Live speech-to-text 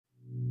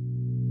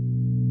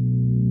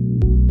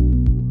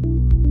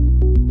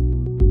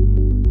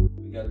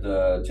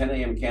a 10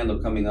 a.m. candle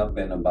coming up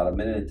in about 1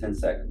 minute and 10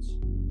 seconds.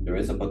 There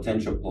is a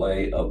potential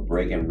play of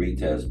break and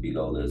retest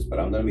below this, but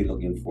I'm going to be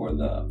looking for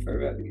the fair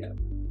value gap.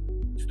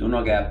 Still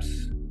no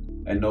gaps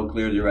and no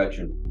clear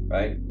direction,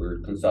 right? We're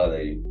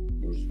consolidating.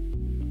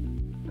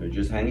 We're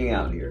just hanging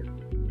out here.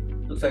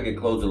 Looks like it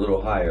closed a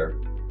little higher,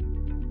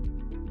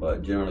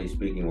 but generally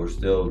speaking, we're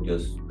still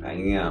just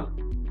hanging out.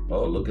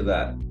 Oh, look at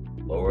that.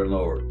 Lower and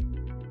lower.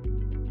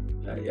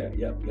 Yep.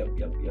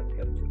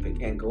 If it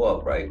can't go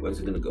up, right, where's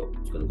it gonna go?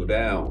 It's gonna go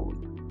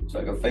down. It's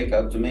like a fake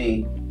out to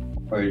me.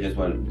 Or it just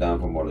went down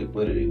for more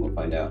liquidity. We'll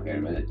find out here in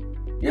a minute.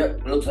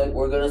 Yep, looks like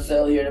we're gonna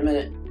sell here in a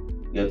minute.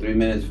 You have 3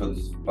 minutes for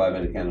this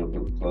 5-minute candle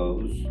to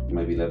close.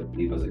 Maybe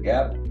leave us a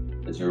gap.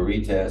 It's your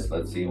retest.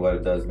 Let's see what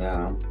it does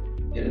now.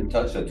 It didn't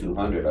touch the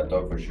 200. I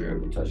thought for sure it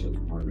would touch the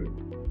 200.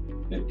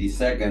 50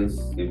 seconds.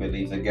 If it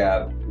leaves a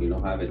gap, we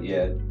don't have it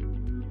yet.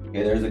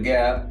 Okay, there's a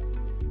gap.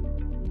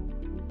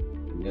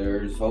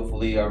 There's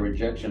hopefully a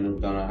rejection is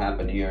gonna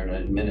happen here in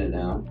a minute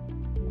now.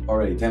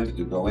 Already tempted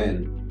to go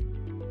in,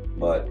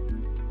 but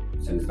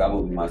since that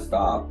will be my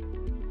stop,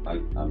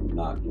 I'm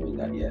not doing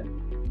that yet.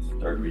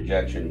 Third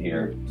rejection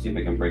here. See if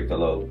it can break the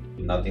low.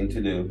 Nothing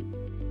to do.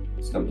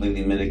 It's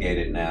completely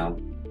mitigated now.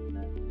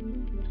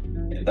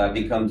 If that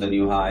becomes a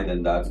new high,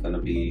 then that's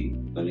gonna be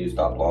the new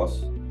stop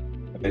loss.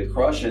 If it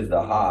crushes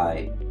the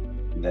high,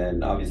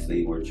 then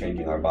obviously we're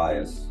changing our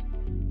bias.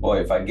 Boy,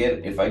 if I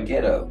get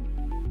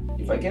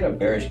a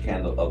bearish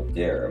candle up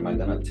there, am I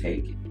gonna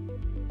take it?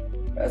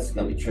 That's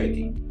gonna be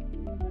tricky.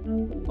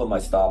 Put my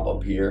stop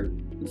up here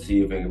and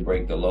see if it can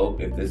break the low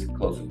if this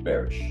closes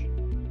bearish.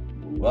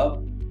 Move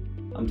up.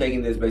 I'm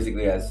taking this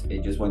basically as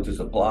it just went to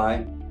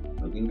supply.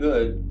 Looking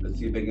good. Let's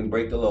see if it can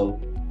break the low.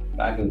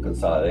 Back in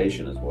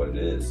consolidation is what it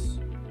is.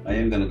 I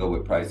am gonna go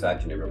with price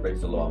action. If it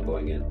breaks the low, I'm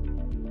going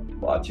in.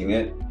 Watching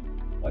it.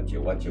 Watch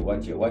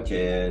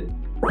it.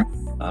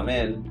 I'm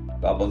in.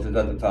 Stop loss is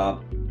at the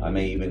top. I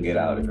may even get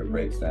out if it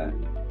breaks that.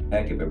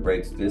 Heck, if it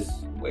breaks this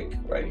wick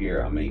right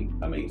here, I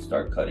may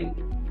start cutting.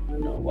 You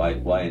know,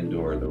 why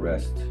endure the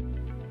rest?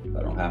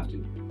 I don't have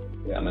to.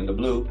 Yeah, I'm in the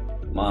blue.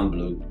 Come on,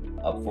 blue.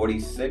 Up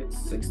 46,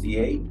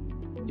 68.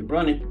 Keep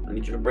running. I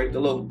need you to break the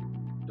low.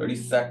 30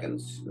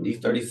 seconds. In these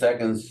 30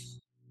 seconds,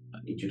 I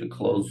need you to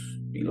close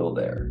below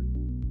there.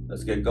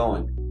 Let's get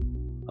going.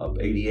 Up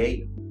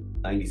 88,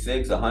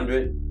 96,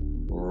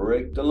 100.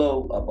 Break the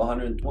low. Up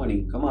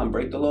 120. Come on,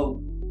 break the low.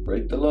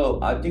 Break the low.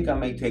 I think I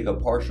may take a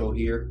partial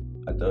here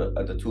at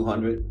the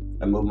 200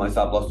 and move my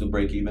stop loss to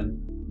break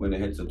even when it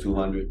hits the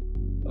 200.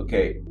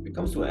 Okay, if it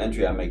comes to an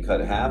entry, I may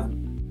cut half.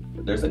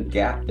 But there's a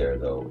gap there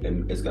though,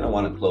 and it's gonna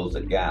want to close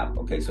the gap.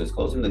 Okay, so it's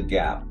closing the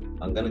gap.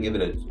 I'm gonna give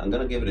it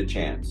a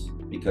chance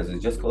because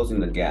it's just closing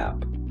the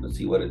gap. Let's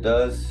see what it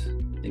does.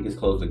 I think it's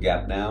closed the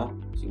gap now.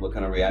 See what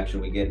kind of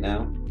reaction we get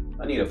now.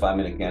 I need a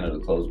 5-minute candle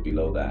to close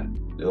below that.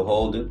 It'll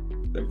hold it.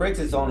 If it breaks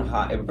its own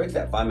high, if it breaks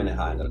that 5-minute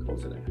high, I'm gonna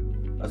close it there.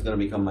 That's gonna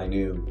become my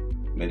new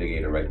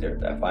mitigator right there.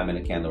 That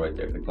 5-minute candle right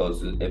there.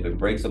 If it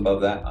breaks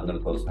above that, I'm gonna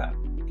close half.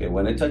 Okay,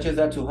 when it touches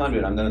that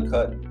 200, I'm gonna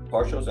cut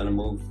partials and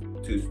move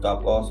to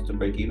stop loss to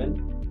break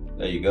even.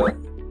 There you go.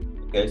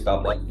 Okay,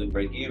 stop loss to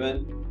break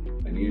even.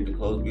 I need to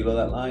close below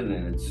that line,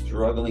 and it's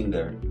struggling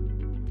there.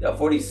 Got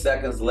 40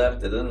 seconds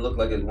left. It doesn't look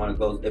like it's want to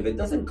close. If it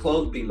doesn't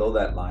close below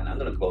that line, I'm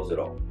gonna close it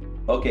all.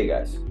 Okay,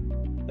 guys.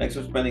 Thanks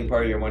for spending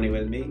part of your money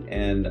with me,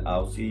 and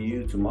I'll see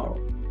you tomorrow.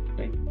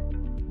 Okay.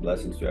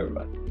 Blessings to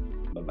everybody.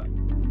 Bye-bye.